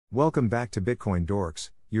Welcome back to BitcoinDorks,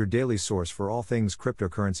 your daily source for all things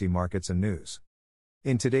cryptocurrency markets and news.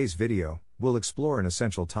 In today's video, we'll explore an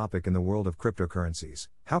essential topic in the world of cryptocurrencies: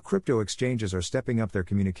 how crypto exchanges are stepping up their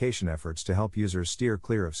communication efforts to help users steer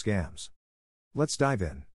clear of scams. Let's dive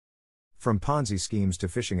in. From Ponzi schemes to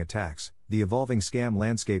phishing attacks, the evolving scam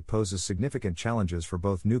landscape poses significant challenges for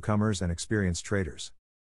both newcomers and experienced traders.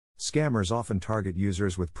 Scammers often target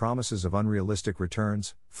users with promises of unrealistic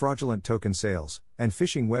returns, fraudulent token sales, and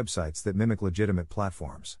phishing websites that mimic legitimate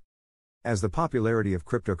platforms. As the popularity of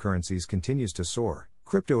cryptocurrencies continues to soar,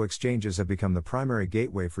 crypto exchanges have become the primary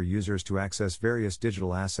gateway for users to access various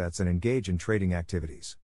digital assets and engage in trading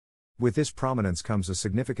activities. With this prominence comes a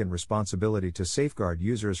significant responsibility to safeguard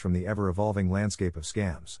users from the ever-evolving landscape of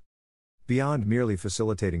scams. Beyond merely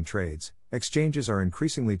facilitating trades, exchanges are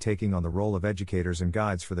increasingly taking on the role of educators and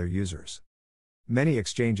guides for their users. Many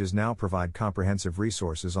exchanges now provide comprehensive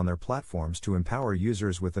resources on their platforms to empower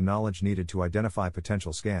users with the knowledge needed to identify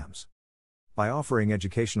potential scams. By offering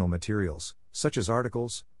educational materials, such as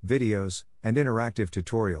articles, videos, and interactive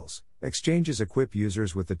tutorials, exchanges equip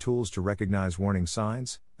users with the tools to recognize warning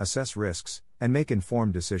signs, assess risks, and make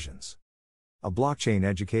informed decisions. A blockchain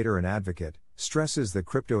educator and advocate stresses that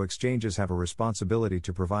crypto exchanges have a responsibility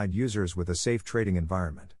to provide users with a safe trading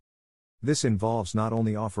environment. This involves not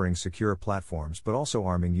only offering secure platforms but also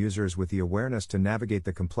arming users with the awareness to navigate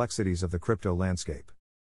the complexities of the crypto landscape.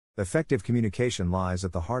 Effective communication lies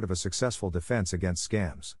at the heart of a successful defense against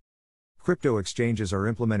scams. Crypto exchanges are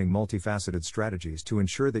implementing multifaceted strategies to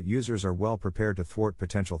ensure that users are well prepared to thwart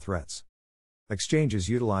potential threats. Exchanges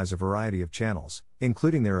utilize a variety of channels,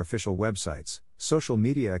 including their official websites, social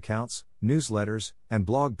media accounts, newsletters, and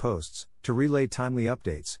blog posts, to relay timely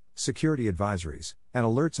updates, security advisories, and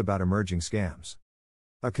alerts about emerging scams.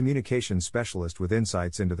 A communications specialist with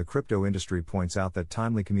insights into the crypto industry points out that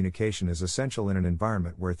timely communication is essential in an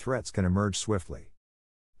environment where threats can emerge swiftly.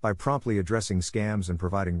 By promptly addressing scams and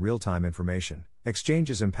providing real-time information,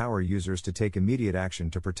 exchanges empower users to take immediate action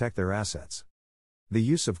to protect their assets. The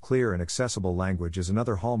use of clear and accessible language is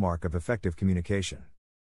another hallmark of effective communication.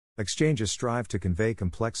 Exchanges strive to convey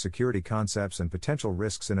complex security concepts and potential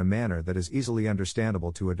risks in a manner that is easily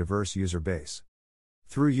understandable to a diverse user base.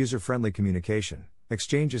 Through user-friendly communication,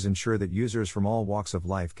 exchanges ensure that users from all walks of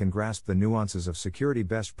life can grasp the nuances of security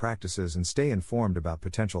best practices and stay informed about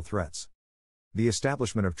potential threats. The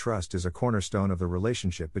establishment of trust is a cornerstone of the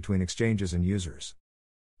relationship between exchanges and users.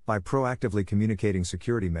 By proactively communicating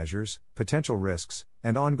security measures, potential risks,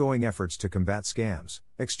 and ongoing efforts to combat scams,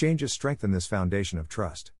 exchanges strengthen this foundation of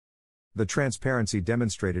trust. The transparency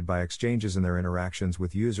demonstrated by exchanges in their interactions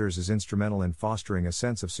with users is instrumental in fostering a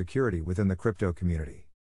sense of security within the crypto community.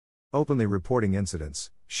 Openly reporting incidents,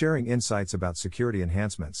 sharing insights about security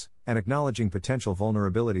enhancements, and acknowledging potential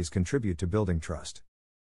vulnerabilities contribute to building trust.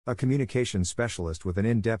 A communications specialist with an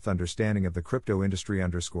in-depth understanding of the crypto industry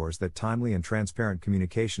underscores that timely and transparent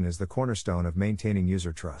communication is the cornerstone of maintaining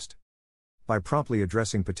user trust. By promptly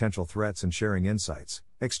addressing potential threats and sharing insights,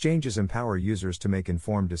 exchanges empower users to make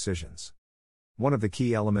informed decisions. One of the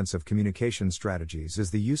key elements of communication strategies is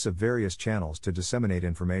the use of various channels to disseminate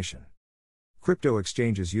information. Crypto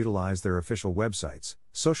exchanges utilize their official websites,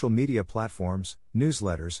 social media platforms,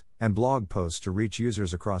 newsletters, and blog posts to reach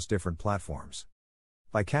users across different platforms.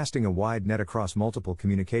 By casting a wide net across multiple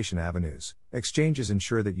communication avenues, exchanges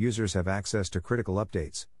ensure that users have access to critical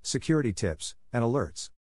updates, security tips, and alerts.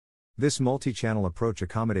 This multi-channel approach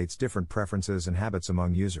accommodates different preferences and habits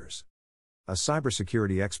among users. A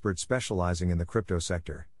cybersecurity expert specializing in the crypto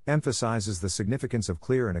sector emphasizes the significance of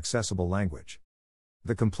clear and accessible language.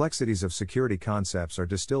 The complexities of security concepts are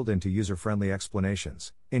distilled into user-friendly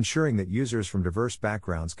explanations, ensuring that users from diverse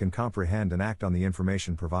backgrounds can comprehend and act on the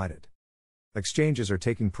information provided. Exchanges are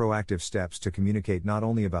taking proactive steps to communicate not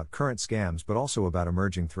only about current scams but also about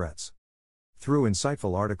emerging threats. Through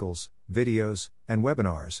insightful articles, videos, and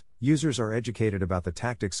webinars, users are educated about the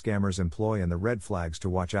tactics scammers employ and the red flags to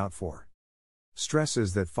watch out for.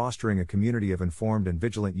 Stresses that fostering a community of informed and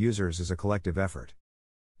vigilant users is a collective effort.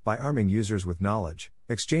 By arming users with knowledge,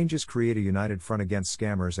 exchanges create a united front against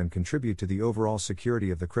scammers and contribute to the overall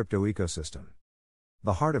security of the crypto ecosystem.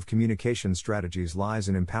 The heart of communication strategies lies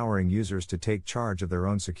in empowering users to take charge of their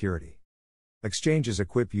own security. Exchanges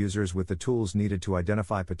equip users with the tools needed to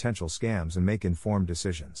identify potential scams and make informed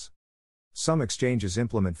decisions. Some exchanges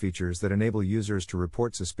implement features that enable users to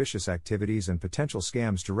report suspicious activities and potential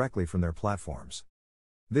scams directly from their platforms.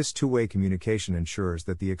 This two-way communication ensures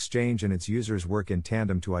that the exchange and its users work in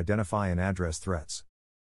tandem to identify and address threats.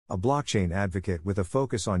 A blockchain advocate with a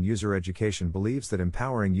focus on user education believes that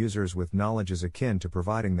empowering users with knowledge is akin to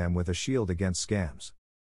providing them with a shield against scams.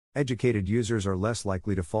 Educated users are less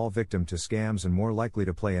likely to fall victim to scams and more likely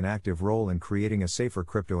to play an active role in creating a safer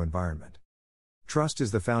crypto environment. Trust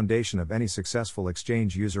is the foundation of any successful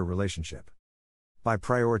exchange-user relationship. By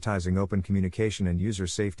prioritizing open communication and user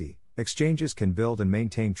safety, exchanges can build and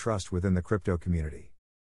maintain trust within the crypto community.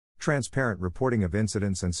 Transparent reporting of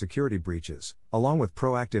incidents and security breaches, along with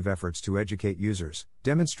proactive efforts to educate users,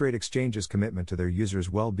 demonstrate exchanges' commitment to their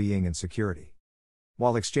users' well-being and security.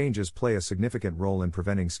 While exchanges play a significant role in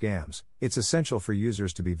preventing scams, it's essential for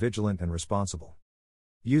users to be vigilant and responsible.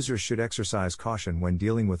 Users should exercise caution when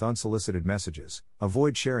dealing with unsolicited messages,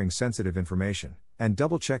 avoid sharing sensitive information, and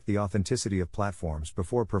double-check the authenticity of platforms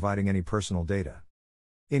before providing any personal data.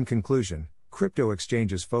 In conclusion, crypto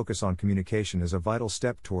exchanges' focus on communication is a vital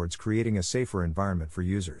step towards creating a safer environment for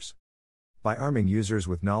users. By arming users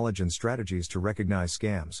with knowledge and strategies to recognize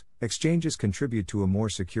scams, exchanges contribute to a more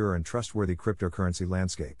secure and trustworthy cryptocurrency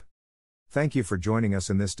landscape. Thank you for joining us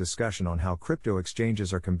in this discussion on how crypto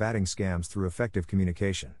exchanges are combating scams through effective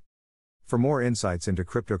communication. For more insights into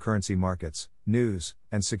cryptocurrency markets, news,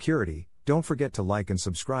 and security, don't forget to like and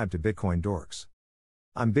subscribe to BitcoinDorks.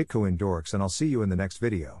 I'm BitcoinDorks and I'll see you in the next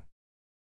video.